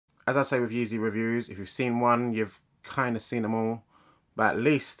as I say with Yeezy reviews, if you've seen one, you've kind of seen them all, but at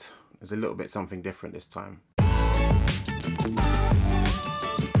least there's a little bit something different this time.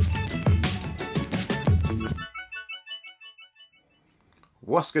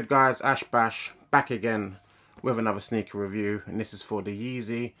 What's good guys, Ash Bash back again with another sneaker review, and this is for the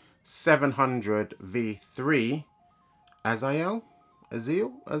Yeezy 700 V3 Azael? I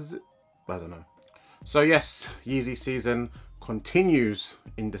don't know. So yes, Yeezy season continues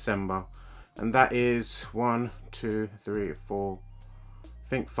in December, and that is 1, 2, 3, 4, I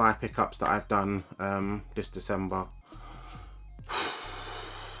think 5 pickups that I've done this December.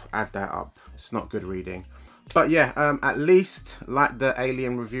 Add that up, it's not good reading. But yeah, at least like the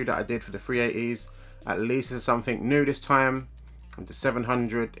alien review that I did for the 380s, at least there's something new this time with the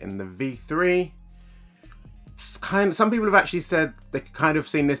 700 in the V3. It's some people have actually said they kind of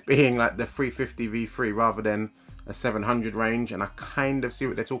seen this being like the 350 V3 rather than a 700 range, and I kind of see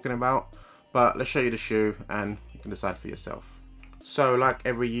what they're talking about. But let's show you the shoe and you can decide for yourself. So like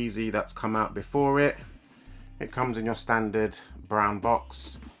every Yeezy that's come out before it, it comes in your standard brown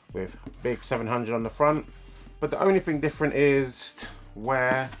box with big 700 on the front. But the only thing different is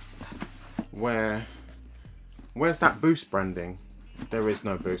where's that boost branding? There is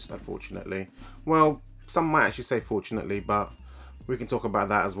no boost, unfortunately. Well, some might actually say fortunately, but we can talk about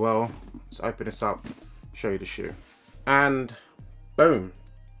that as well. Let's open this up, show you the shoe. And boom,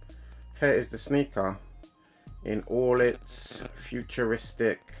 here is the sneaker in all its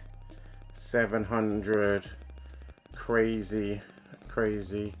futuristic 700 craziness.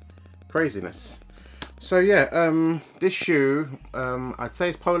 So yeah, this shoe, I'd say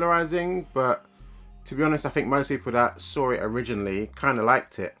it's polarizing, but to be honest, I think most people that saw it originally kind of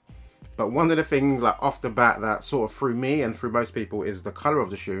liked it. But one of the things like off the bat that sort of threw me and threw most people is the color of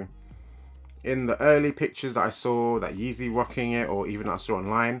the shoe. In the early pictures that I saw that Yeezy rocking it, or even that I saw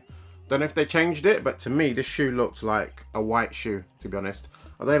online, don't know if they changed it, but to me this shoe looked like a white shoe, to be honest.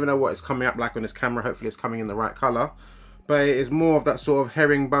 I don't even know what it's coming up like on this camera. Hopefully it's coming in the right color. But it is more of that sort of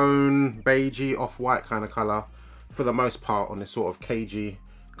herringbone, beigey, off-white kind of colour for the most part on this sort of cagey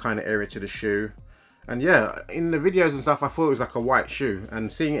kind of area to the shoe. And yeah, in the videos and stuff I thought it was like a white shoe,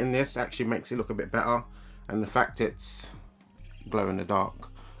 and seeing it in this actually makes it look a bit better, and the fact it's glow in the dark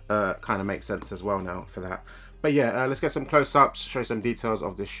kind of makes sense as well now for that. But yeah, let's get some close-ups, show you some details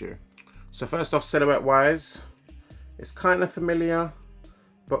of this shoe. So first off, silhouette wise, it's kind of familiar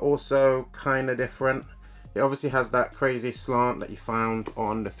but also kind of different. It obviously has that crazy slant that you found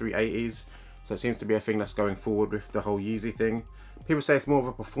on the 380s, so it seems to be a thing that's going forward with the whole Yeezy thing. People say it's more of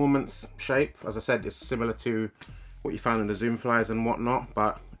a performance shape. As I said, it's similar to what you found in the Zoom flies and whatnot,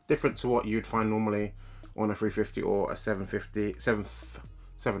 but different to what you'd find normally on a 350 or a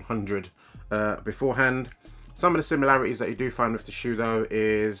 700 beforehand. Some of the similarities that you do find with the shoe though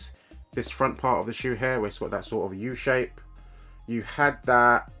is this front part of the shoe here, where it's got that sort of U shape. You had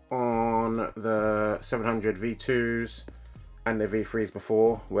that on the 700 V2s and the V3s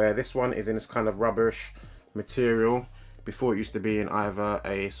before, where this one is in this kind of rubberish material. Before it used to be in either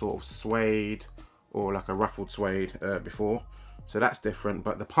a sort of suede or like a ruffled suede before, so that's different.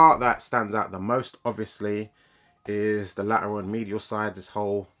 But the part that stands out the most obviously is the lateral and medial sides, this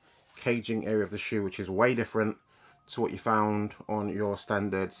whole caging area of the shoe, which is way different to what you found on your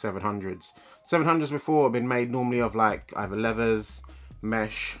standard 700s. 700s before have been made normally of like either leathers,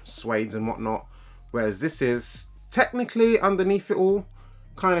 mesh, suedes and whatnot, whereas this is technically underneath it all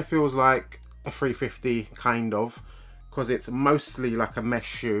kind of feels like a 350 kind of, because it's mostly like a mesh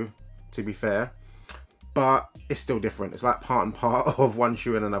shoe to be fair, but it's still different. It's like part and part of one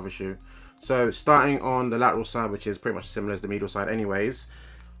shoe and another shoe. So starting on the lateral side, which is pretty much similar as the medial side anyways,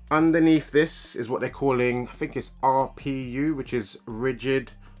 underneath this is what they're calling, I think it's RPU, which is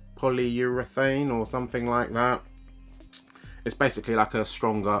rigid polyurethane or something like that. It's basically like a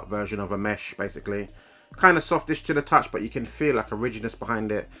stronger version of a mesh, basically. Kind of softish to the touch, but you can feel like a rigidness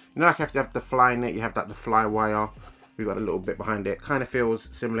behind it. You know, like you have to have the fly knit, you have that the fly wire. We've got a little bit behind it. Kind of feels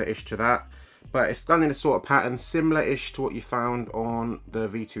similar-ish to that. But it's done in a sort of pattern similar-ish to what you found on the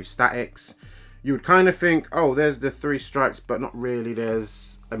V2 Statics. You would kind of think, oh, there's the 3 stripes, but not really.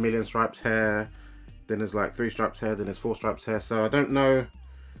 There's a million stripes here. Then there's like 3 stripes here. Then there's 4 stripes here. So I don't know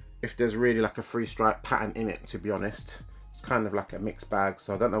if there's really like a 3-stripe pattern in it, to be honest. It's kind of like a mixed bag.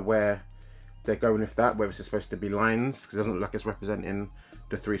 So I don't know where they're going with that, whether it's supposed to be lines, because it doesn't look like it's representing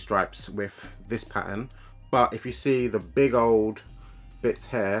the 3 stripes with this pattern. But if you see the big old bits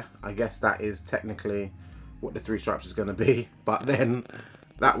here, I guess that is technically what the 3 stripes is going to be. But then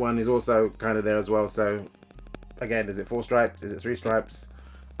that one is also kind of there as well. So again, is it 4 stripes? Is it 3 stripes?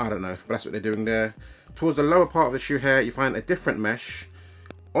 I don't know, but that's what they're doing there. Towards the lower part of the shoe here, you find a different mesh,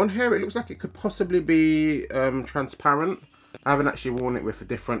 On here, it looks like it could possibly be transparent. I haven't actually worn it with a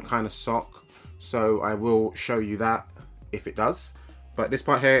different kind of sock, so I will show you that if it does. But this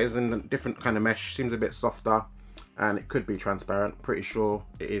part here is in a different kind of mesh, seems a bit softer, and it could be transparent. Pretty sure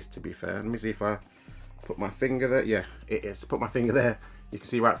it is, to be fair. Let me see if I put my finger there. Yeah, it is. Put my finger there, you can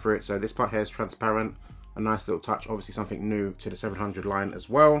see right through it. So this part here is transparent. A nice little touch, obviously something new to the 700 line as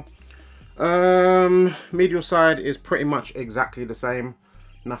well. Medial side is pretty much exactly the same.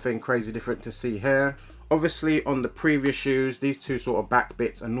 Nothing crazy different to see here. Obviously on the previous shoes, these two sort of back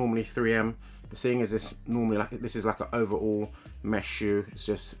bits are normally 3M. But seeing as this normally this is like an overall mesh shoe, it's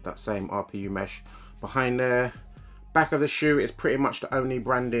just that same RPU mesh behind there. Back of the shoe is pretty much the only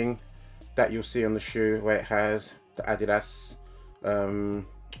branding that you'll see on the shoe, where it has the Adidas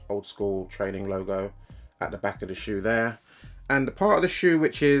old school training logo at the back of the shoe there. And the part of the shoe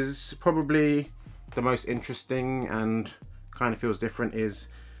which is probably the most interesting and kind of feels different is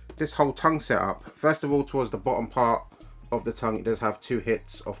this whole tongue setup. First of all, towards the bottom part of the tongue, it does have 2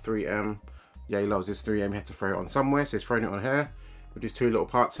 hits of 3M. Yeah, he loves his 3M. He had to throw it on somewhere, so he's throwing it on here with these 2 little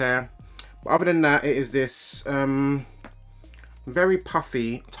parts here. But other than that, it is this very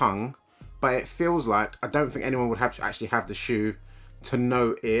puffy tongue, but it feels like, I don't think anyone would actually have the shoe to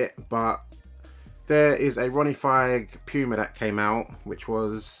know it, but there is a Ronnie Feig Puma that came out, which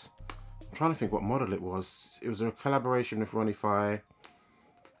was, I'm trying to think what model it was. It was a collaboration with Ronnie Feig,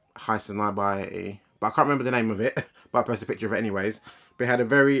 H&M, but I can't remember the name of it, but I posted a picture of it anyways. But it had a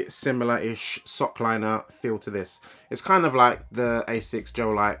very similar-ish sock liner feel to this. It's kind of like the Asics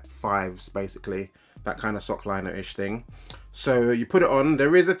Gel Light 5s, basically, that kind of sock liner-ish thing. So you put it on,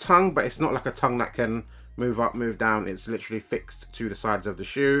 there is a tongue, but it's not like a tongue that can move up, move down. It's literally fixed to the sides of the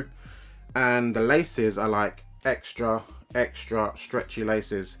shoe. And the laces are like extra stretchy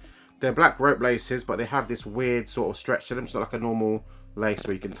laces. They're black rope laces, but they have this weird sort of stretch to them. It's not like a normal lace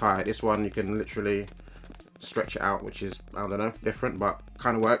where you can tie it. This one, you can literally stretch it out, which is, I don't know, different, but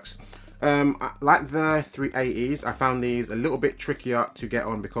kind of works. Like the 380s, I found these a little bit trickier to get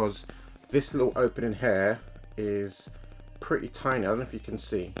on because this little opening here is pretty tiny. I don't know if you can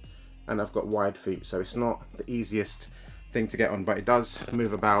see, and I've got wide feet, so it's not the easiest thing to get on, but it does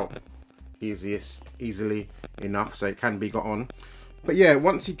move about easily enough, so it can be got on. But yeah,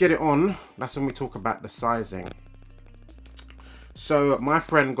 once you get it on, that's when we talk about the sizing. So my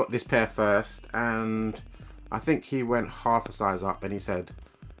friend got this pair first, and I think he went half a size up, and he said,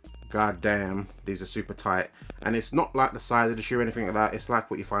 God damn, these are super tight. And it's not like the size of the shoe or anything like that. It's like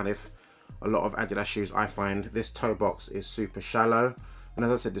what you find if a lot of Adidas shoes. I find this toe box is super shallow, and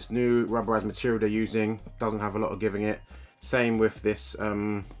as I said, this new rubberized material they're using doesn't have a lot of giving it. Same with this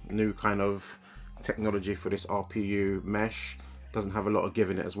new kind of technology for this RPU mesh, doesn't have a lot of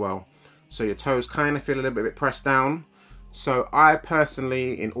giving it as well. So your toes kind of feel a little bit pressed down. So I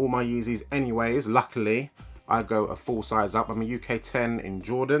personally, in all my Yeezys anyways, luckily, I go a full size up. I'm a UK 10 in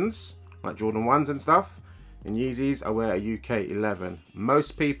Jordans, like Jordan 1s and stuff. In Yeezys, I wear a UK 11.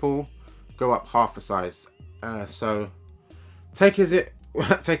 Most people go up half a size. So take it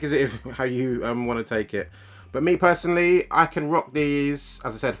how you want to take it. But me personally, I can rock these,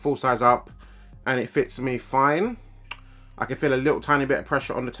 as I said, full size up, and it fits me fine. I can feel a little tiny bit of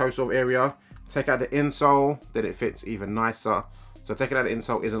pressure on the toe sole area. Take out the insole, then it fits even nicer. So taking out the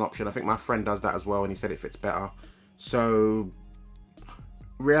insole is an option. I think my friend does that as well, and he said it fits better. So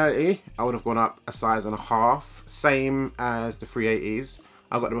reality, I would have gone up a size and a half, same as the 380s.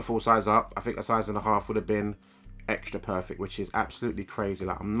 I got them a full size up. I think a size and a half would have been extra perfect, which is absolutely crazy.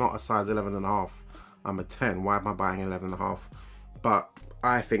 Like, I'm not a size 11 and a half. I'm a 10. Why am I buying 11 and a half? But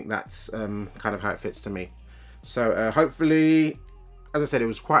I think that's kind of how it fits to me. So hopefully, as I said, it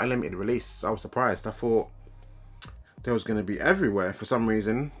was quite a limited release. I was surprised. I thought there was going to be everywhere for some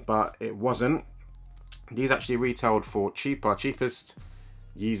reason, but it wasn't. These actually retailed for cheaper, cheapest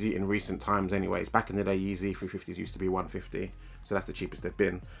Yeezy in recent times anyways. Back in the day, Yeezy 350s used to be 150, so that's the cheapest they've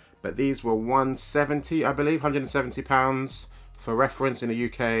been. But these were 170, I believe, £170. For reference, in the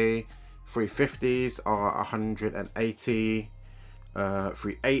UK, 350s are 180.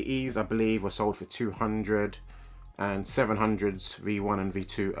 380s, I believe, were sold for 200, and 700s V1 and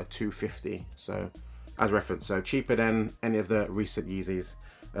V2 are 250. So as reference, so cheaper than any of the recent Yeezys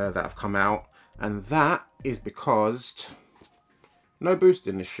that have come out, and that is because no boost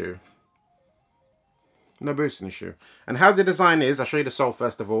in the shoe. No boost in the shoe. And how the design is, I'll show you the sole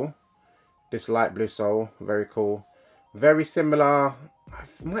first of all. This light blue sole, very cool. Very similar,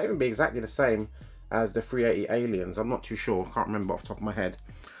 it might even be exactly the same as the 380 Aliens. I'm not too sure, can't remember off the top of my head.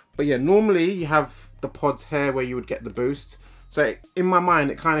 But yeah, normally you have the pods here where you would get the boost. So in my mind,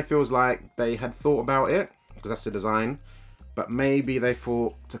 it kind of feels like they had thought about it, because that's the design. but maybe they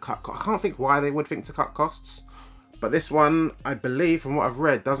thought to cut. I can't think why they would think to cut costs. But this one, I believe, from what I've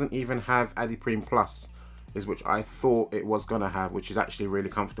read, doesn't even have Adiprene Plus, is which I thought it was gonna have, which is actually really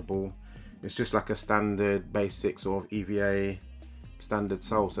comfortable. It's just like a standard, basic sort of EVA standard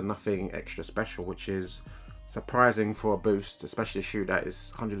sole, so nothing extra special, which is surprising for a Boost, especially a shoe that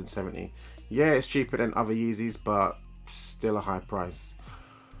is 170. Yeah, it's cheaper than other Yeezys, but still a high price.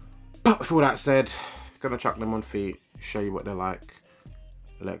 But with all that said, gonna chuck them on feet, show you what they're like.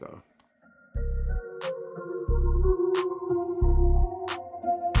 Let go.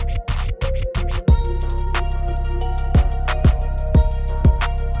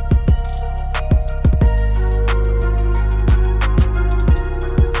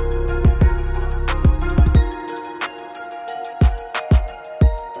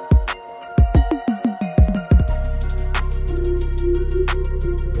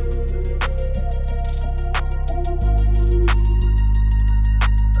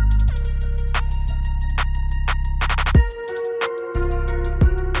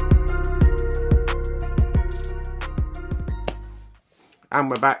 And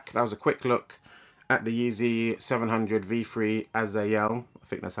we're back. That was a quick look at the Yeezy 700 V3 Azael, I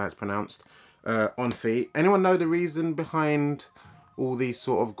think that's how it's pronounced, on feet. Anyone know the reason behind all these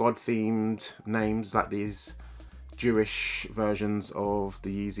sort of God-themed names, like these Jewish versions of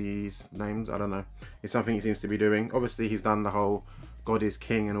the Yeezys names? I don't know. It's something he seems to be doing. Obviously, he's done the whole God is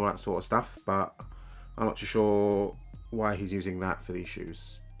King and all that sort of stuff, but I'm not too sure why he's using that for these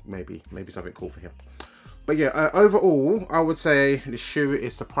shoes. Maybe something cool for him. But yeah, overall, I would say the shoe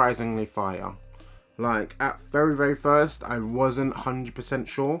is surprisingly fire. Like, at very first, I wasn't 100%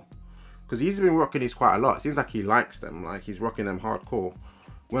 sure. Because he's been rocking these quite a lot. It seems like he likes them. Like, he's rocking them hardcore.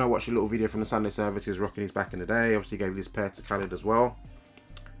 When I watched a little video from the Sunday service, he was rocking these back in the day. Obviously, gave this pair to Khaled as well.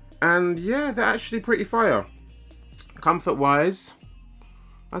 And yeah, they're actually pretty fire. Comfort-wise,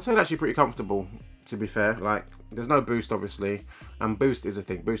 I'd say they're actually pretty comfortable, to be fair. Like, there's no Boost, obviously. And Boost is a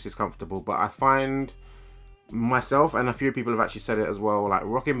thing. Boost is comfortable. But I find myself, and a few people have actually said it as well, like,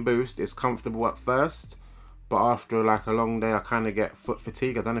 rocking Boost is comfortable at first, but after like a long day I kind of get foot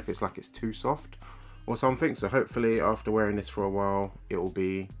fatigue. I don't know if it's like it's too soft or something, so hopefully after wearing this for a while it will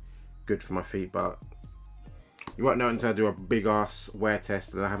be good for my feet. But you won't know until I do a big ass wear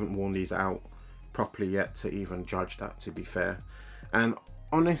test, that I haven't worn these out properly yet to even judge that, to be fair. And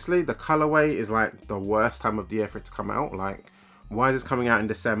honestly, the colorway is like the worst time of the year for it to come out. Like, why is this coming out in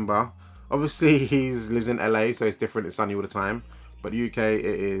December? Obviously, he lives in LA, so it's different. It's sunny all the time. But the UK, it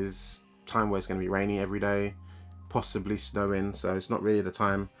is time where it's going to be rainy every day, possibly snowing. So it's not really the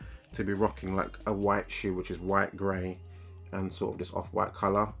time to be rocking like a white shoe, which is white, grey, and sort of this off-white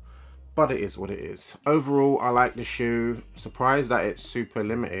colour. But it is what it is. Overall, I like the shoe. Surprised that it's super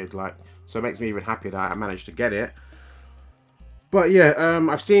limited. Like, so it makes me even happier that I managed to get it. But yeah,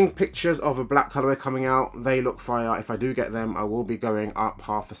 I've seen pictures of a black colorway coming out. They look fire. If I do get them, I will be going up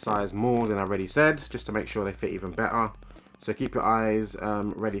half a size more than I already said, just to make sure they fit even better. So keep your eyes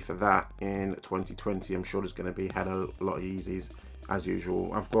ready for that in 2020. I'm sure there's going to be a lot of Yeezys as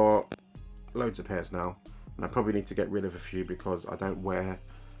usual. I've got loads of pairs now, and I probably need to get rid of a few because I don't wear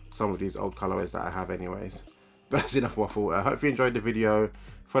some of these old colorways that I have anyways. But that's enough waffle. I hope you enjoyed the video.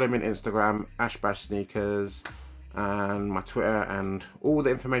 Follow me on Instagram, @ashbashsneakers. And my Twitter, and all the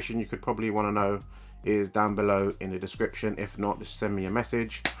information you could probably want to know is down below in the description. If not, just send me a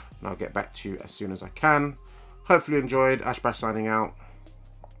message and I'll get back to you as soon as I can. Hopefully you enjoyed. Ashbash signing out.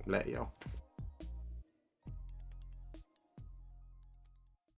 Later, y'all.